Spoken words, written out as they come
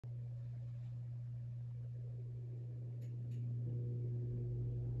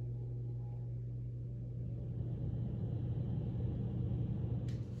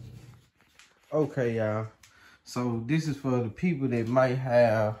Okay, y'all. So this is for the people that might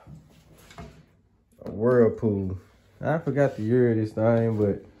have a whirlpool. I forgot the year of this thing,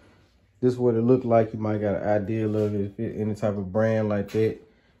 but this is what it looked like. You might got an idea of it. If it any type of brand like that,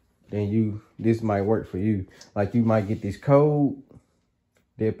 then this might work for you. Like you might get this code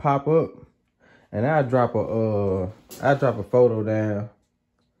that pop up, and I drop a photo down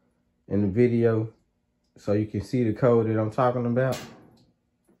in the video so you can see the code that I'm talking about.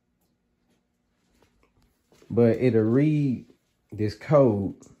 But it'll read this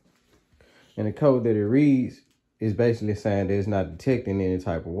code, and the code that it reads is basically saying that it's not detecting any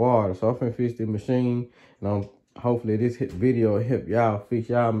type of water. So I'm finna fix the machine, and hopefully this video will help y'all fix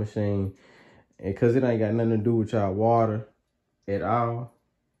y'all machine. And cause it ain't got nothing to do with y'all water at all.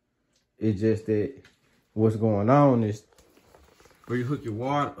 It's just that what's going on is where you hook your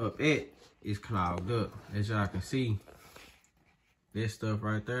water up at is clogged up. As y'all can see, this stuff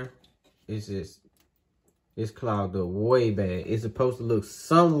right there, it's clogged up way bad. It's supposed to look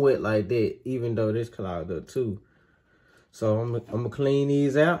somewhat like that, even though this clogged up too. So I'm gonna clean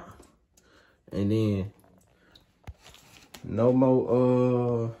these out, and then no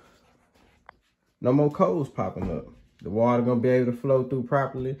more codes popping up. The water gonna be able to flow through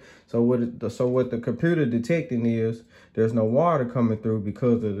properly. So what the computer detecting is there's no water coming through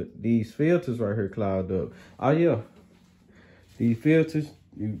because of these filters right here clogged up. Oh yeah, these filters,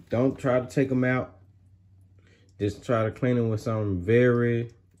 you don't try to take them out. Just try to clean them with something very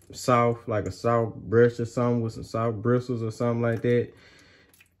soft, like a soft brush or something, with some soft bristles or something like that.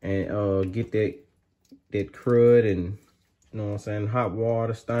 And get that crud and, you know what I'm saying, hot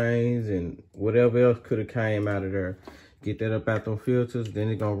water stains and whatever else could have came out of there. Get that up out them filters, then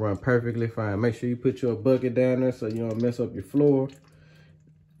it's gonna run perfectly fine. Make sure you put your bucket down there so you don't mess up your floor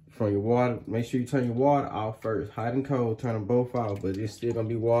from your water. Make sure you turn your water off first. Hot and cold, turn them both off, but it's still gonna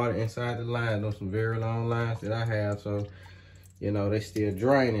be water inside the lines on some very long lines that I have, so you know they still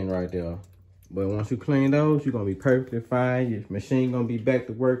draining right there. But once you clean those, you're gonna be perfectly fine. Your machine gonna be back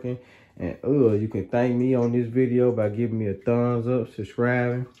to working. And you can thank me on this video by giving me a thumbs up,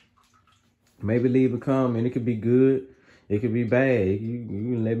 subscribing, maybe leave a comment. It could be good, it could be bad. You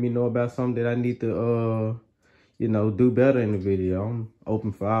can let me know about something that I need to you know, do better in the video. I'm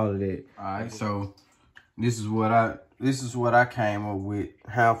open for all of that. All right, so this is what I came up with.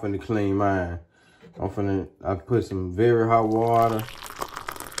 How I'm finna clean mine. I put some very hot water.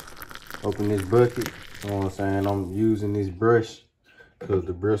 Open this bucket. You know what I'm saying? I'm using this brush because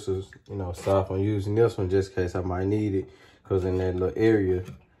the bristles, you know, soft. I'm using this one just in case I might need it. Because in that little area,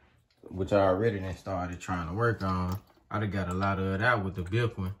 which I already done started trying to work on, I done got a lot of it out with the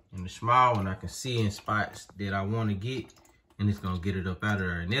big one. And the small one, I can see in spots that I want to get, and it's going to get it up out of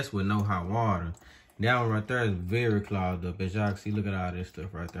there. And that's with no hot water. That one right there is very clogged up. As y'all can see, look at all this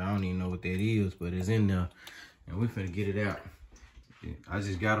stuff right there. I don't even know what that is, but it's in there. And we finna get it out. I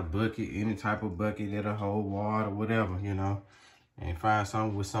just got a bucket, any type of bucket that'll hold water, whatever, you know. And find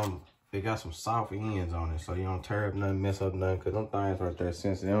something with they got some soft ends on it, so you don't tear up nothing, mess up nothing, because them things right there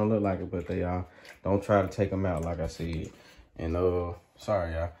sensitive. They don't look like it, but they are. Don't try to take them out, like I said. And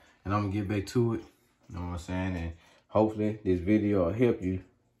sorry y'all. And I'm gonna get back to it, you know what I'm saying? And hopefully this video will help you,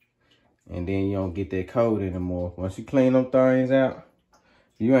 and then you don't get that code anymore. Once you clean them things out,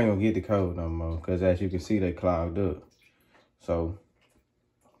 you ain't gonna get the code no more, because as you can see, they clogged up. So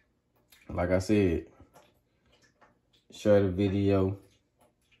like I said, share the video,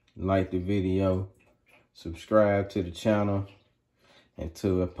 like the video, subscribe to the channel, and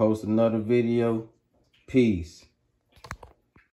till I post another video, peace.